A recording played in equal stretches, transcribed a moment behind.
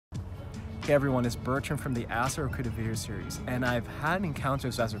Hey everyone, it's Bertram from the Ask a Recruiter video series, and I've had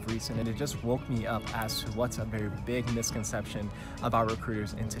encounters as of recent, and it just woke me up as to what's a very big misconception about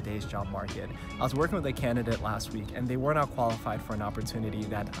recruiters in today's job market. I was working with a candidate last week, and they were not qualified for an opportunity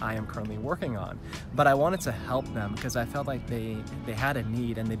that I am currently working on, but I wanted to help them because I felt like they had a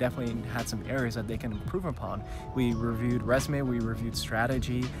need, and they definitely had some areas that they can improve upon. We reviewed resume, we reviewed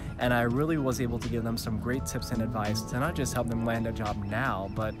strategy, and I really was able to give them some great tips and advice to not just help them land a job now,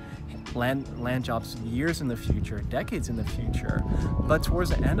 but land jobs years in the future, decades in the future. But towards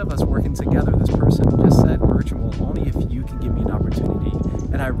the end of us working together, this person just said, Bertram, well, only if you can give me an opportunity.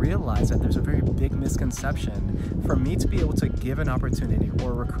 And I realized that there's a very big misconception. For me to be able to give an opportunity,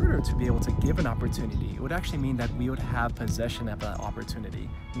 or a recruiter to be able to give an opportunity, it would actually mean that we would have possession of that opportunity.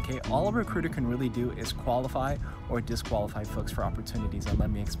 Okay, all a recruiter can really do is qualify or disqualify folks for opportunities, and let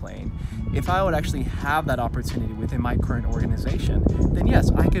me explain. If I would actually have that opportunity within my current organization, then yes,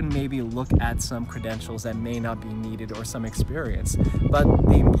 I can maybe look at some credentials that may not be needed or some experience. But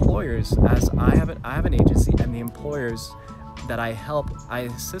the employers, as I have an agency, and the employers that I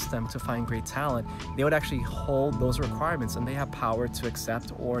assist them to find great talent, they would actually hold those requirements, and they have power to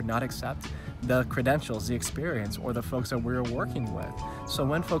accept or not accept the credentials, the experience, or the folks that we're working with. So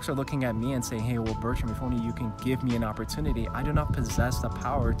when folks are looking at me and saying, hey, well, Bertram, if only you can give me an opportunity, I do not possess the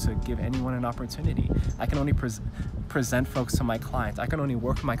power to give anyone an opportunity. I can only present folks to my clients. I can only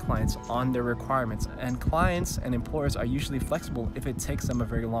work with my clients on their requirements, and clients and employers are usually flexible if it takes them a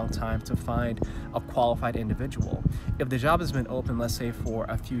very long time to find a qualified individual. If the job has been open, let's say for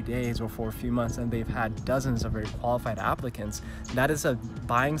a few days or for a few months, and they've had dozens of very qualified applicants, that is a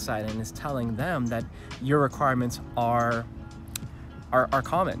buying side and is telling them that your requirements are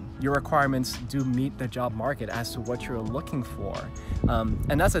common. Your requirements do meet the job market as to what you're looking for.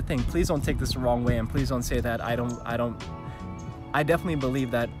 And that's the thing. Please don't take this the wrong way, and please don't say that I definitely believe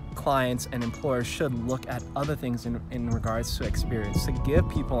that clients and employers should look at other things in regards to experience to give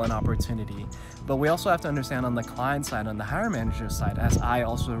people an opportunity. But we also have to understand on the client side, on the hiring manager side, as I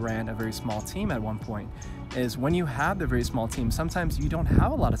also ran a very small team at one point, is when you have the very small team, sometimes you don't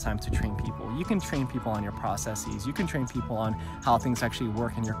have a lot of time to train people. You can train people on your processes, you can train people on how things actually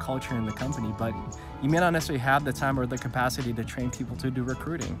work in your culture in the company, but you may not necessarily have the time or the capacity to train people to do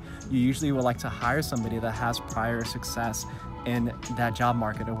recruiting. You usually would like to hire somebody that has prior success in that job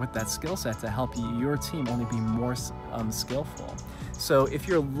market or with that skill set to help your team only be more skillful. So if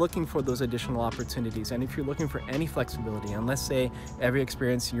you're looking for those additional opportunities, and if you're looking for any flexibility, and let's say every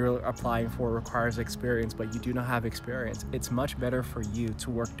experience you're applying for requires experience, but you do not have experience, it's much better for you to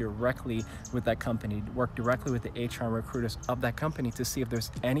work directly with that company, work directly with the HR recruiters of that company to see if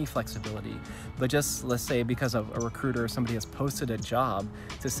there's any flexibility. But just let's say because of a recruiter or somebody has posted a job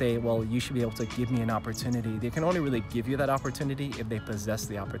to say, well, you should be able to give me an opportunity, they can only really give you that opportunity if they possess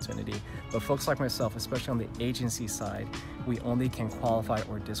the opportunity. But folks like myself, especially on the agency side, we only can qualify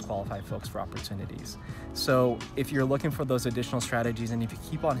or disqualify folks for opportunities. So if you're looking for those additional strategies, and if you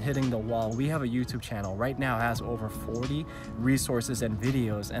keep on hitting the wall, we have a YouTube channel right now, has over 40 resources and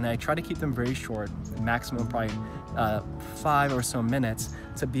videos, and I try to keep them very short, maximum probably 5 or so minutes,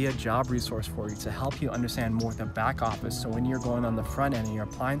 to be a job resource for you, to help you understand more of the back office. So when you're going on the front end and you're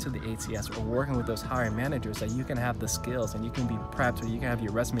applying to the ATS or working with those hiring managers, that you can have the skills and you can be prepped, or you can have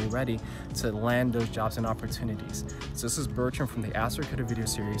your resume ready to land those jobs and opportunities. So this is Bertram from the Ask a Recruiter video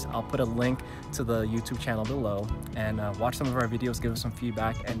series. I'll put a link to the YouTube channel below, and watch some of our videos, give us some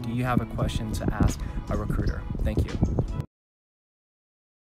feedback, and do you have a question to ask a recruiter? Thank you.